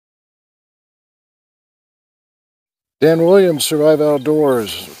Dan Williams, Survive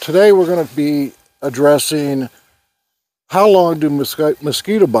Outdoors. Today we're going to be addressing how long do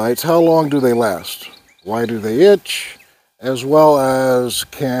mosquito bites, how long do they last? Why do they itch? As well as,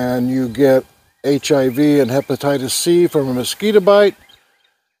 can you get HIV and hepatitis C from a mosquito bite?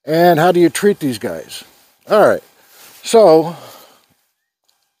 And how do you treat these guys? All right, so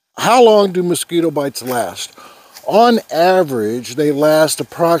how long do mosquito bites last? On average, they last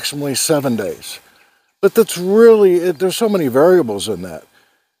approximately 7 days. But that's really, there's so many variables in that.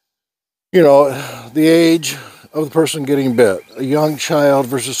 You know, the age of the person getting bit, a young child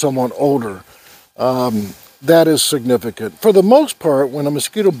versus someone older, that is significant. For the most part, when a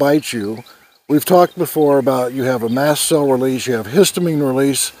mosquito bites you, we've talked before about you have a mast cell release, you have histamine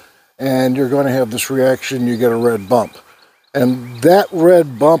release, and you're going to have this reaction, you get a red bump. And that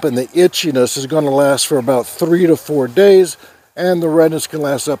red bump and the itchiness is going to last for about 3 to 4 days, and the redness can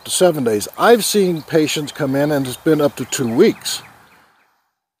last up to 7 days. I've seen patients come in and it's been up to 2 weeks.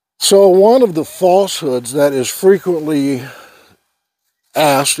 So one of the falsehoods that is frequently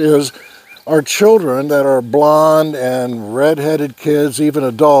asked is, are children that are blonde and red-headed kids, even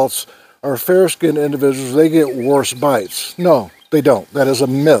adults, are fair-skinned individuals, they get worse bites? No, they don't. That is a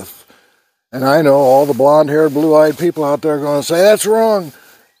myth. And I know all the blonde-haired, blue-eyed people out there are going to say, that's wrong.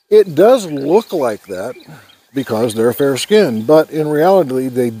 It does look like that because they're fair-skinned, but in reality,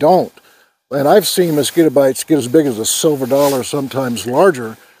 they don't. And I've seen mosquito bites get as big as a silver dollar, sometimes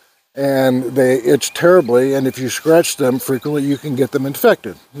larger, and they itch terribly, and if you scratch them frequently, you can get them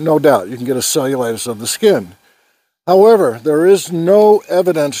infected. No doubt, you can get a cellulitis of the skin. However, there is no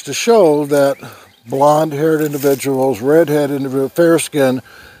evidence to show that blonde-haired individuals, red-headed individuals, fair-skinned,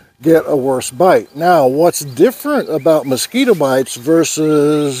 get a worse bite. Now, what's different about mosquito bites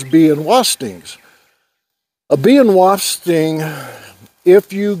versus bee and wasp stings? A bee and wasp sting,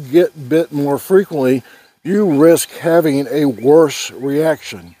 if you get bit more frequently, you risk having a worse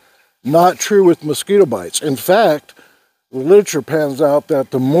reaction. Not true with mosquito bites. In fact, the literature pans out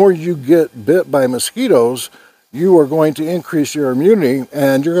that the more you get bit by mosquitoes, you are going to increase your immunity,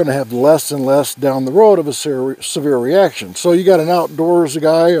 and you're going to have less and less down the road of a severe reaction. So you got an outdoors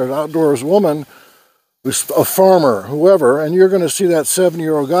guy or an outdoors woman, who's a farmer, whoever, and you're going to see that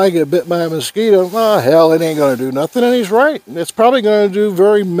 70-year-old guy get bit by a mosquito. Oh, hell, it ain't going to do nothing, and he's right. It's probably going to do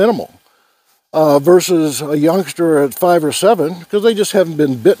very minimal versus a youngster at 5 or 7 because they just haven't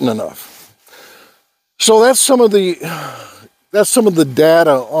been bitten enough. So that's some of the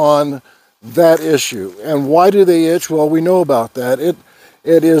data on that issue. And why do they itch? Well, we know about that. It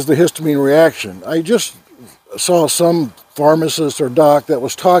is the histamine reaction. I just saw some pharmacist or doc that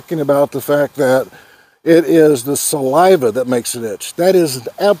was talking about the fact that it is the saliva that makes it itch. That is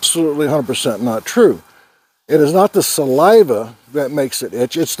absolutely 100% not true. It is not the saliva that makes it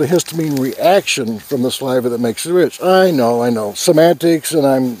itch. It's the histamine reaction from the saliva that makes it itch. I know. Semantics, and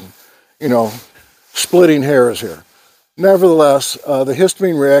I'm, splitting hairs here. Nevertheless, the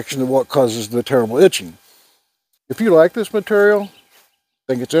histamine reaction is what causes the terrible itching. If you like this material,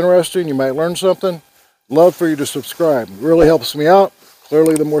 think it's interesting, you might learn something, love for you to subscribe. It really helps me out.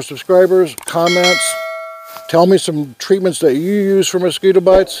 Clearly, the more subscribers, comments, tell me some treatments that you use for mosquito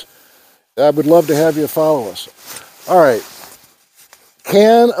bites. I would love to have you follow us. All right.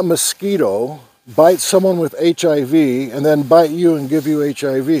 Can a mosquito bite someone with HIV and then bite you and give you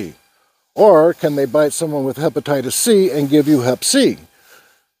HIV? Or can they bite someone with hepatitis C and give you hep C?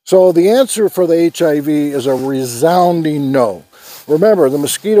 So the answer for the HIV is a resounding no. Remember, the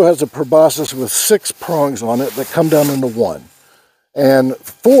mosquito has a proboscis with 6 prongs on it that come down into 1. And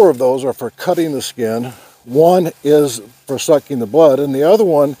 4 of those are for cutting the skin. 1 is for sucking the blood, and the other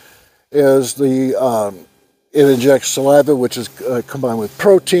one is it injects saliva, which is combined with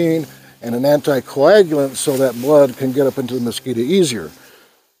protein and an anticoagulant so that blood can get up into the mosquito easier.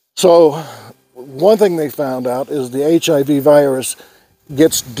 So one thing they found out is the HIV virus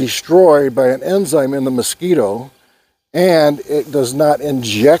gets destroyed by an enzyme in the mosquito, and it does not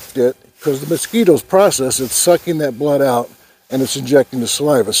inject it because the mosquito's process, it's sucking that blood out and it's injecting the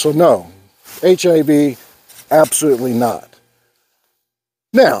saliva. So no, HIV, absolutely not.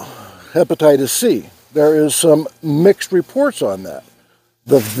 Now, hepatitis C, there is some mixed reports on that.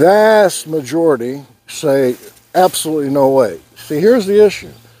 The vast majority say absolutely no way. See, here's the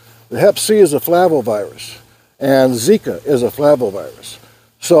issue. The hep C is a flavivirus, and Zika is a flavivirus.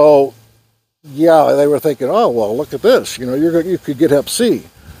 So, yeah, they were thinking, oh, well, look at this. You could get hep C.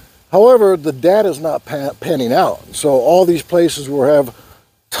 However, the data is not panning out. So all these places where we have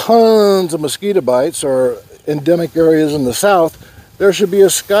tons of mosquito bites or endemic areas in the south, there should be a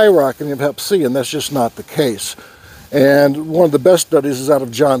skyrocketing of hep C, and that's just not the case. And one of the best studies is out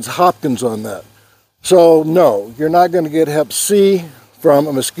of Johns Hopkins on that. So no, you're not going to get Hep C from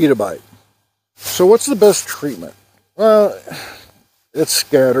a mosquito bite. So what's the best treatment? Well, it's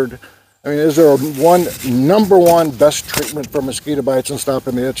scattered. I mean, is there one number one best treatment for mosquito bites and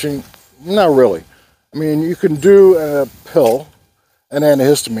stopping the itching? Not really. I mean, you can do a pill, an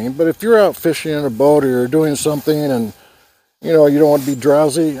antihistamine, but if you're out fishing in a boat or you're doing something and you know you don't want to be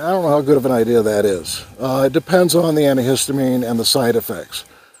drowsy, I don't know how good of an idea that is. It depends on the antihistamine and the side effects.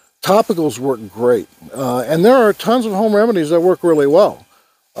 Topicals work great, and there are tons of home remedies that work really well.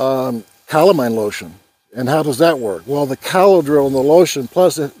 Calamine lotion. And how does that work? Well, the Caladryl in the lotion,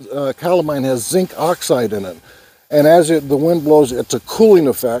 plus calamine has zinc oxide in it. And as the wind blows, it's a cooling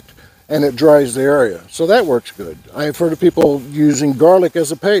effect, and it dries the area. So that works good. I've heard of people using garlic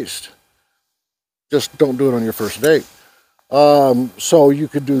as a paste. Just don't do it on your first date. So you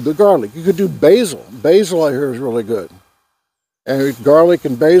could do the garlic. You could do basil. Basil, I hear, is really good. And garlic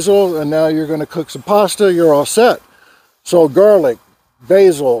and basil, and now you're going to cook some pasta, you're all set. So garlic,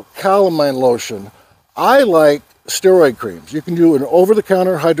 basil, calamine lotion. I like steroid creams. You can do an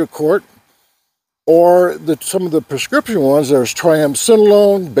over-the-counter hydrocort, or some of the prescription ones. There's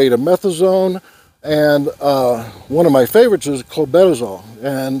triamcinolone, betamethasone, and one of my favorites is clobetasol.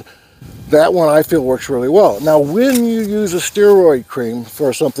 And that one I feel works really well. Now, when you use a steroid cream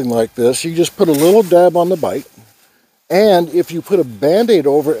for something like this, you just put a little dab on the bite. And if you put a Band-Aid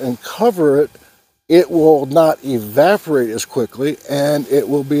over it and cover it, it will not evaporate as quickly, and it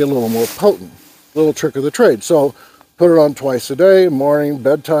will be a little more potent. Little trick of the trade. So put it on twice a day, morning,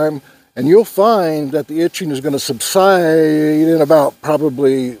 bedtime, and you'll find that the itching is going to subside in about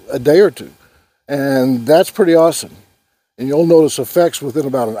probably a day or two. And that's pretty awesome. And you'll notice effects within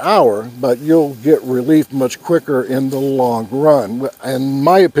about an hour, but you'll get relief much quicker in the long run. In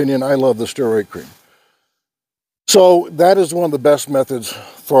my opinion, I love the steroid cream. So that is one of the best methods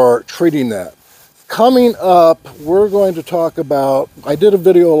for treating that. Coming up, we're going to talk about, I did a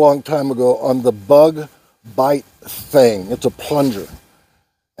video a long time ago on the bug bite thing. It's a plunger.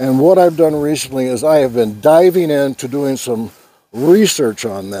 And what I've done recently is I have been diving into doing some research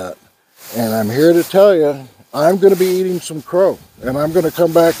on that. And I'm here to tell you, I'm going to be eating some crow. And I'm going to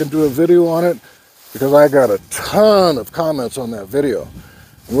come back and do a video on it because I got a ton of comments on that video.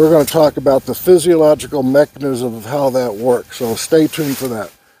 And we're going to talk about the physiological mechanism of how that works. So stay tuned for that.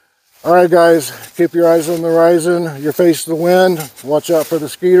 All right, guys, keep your eyes on the horizon, your face to the wind. Watch out for the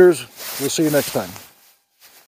skeeters. We'll see you next time.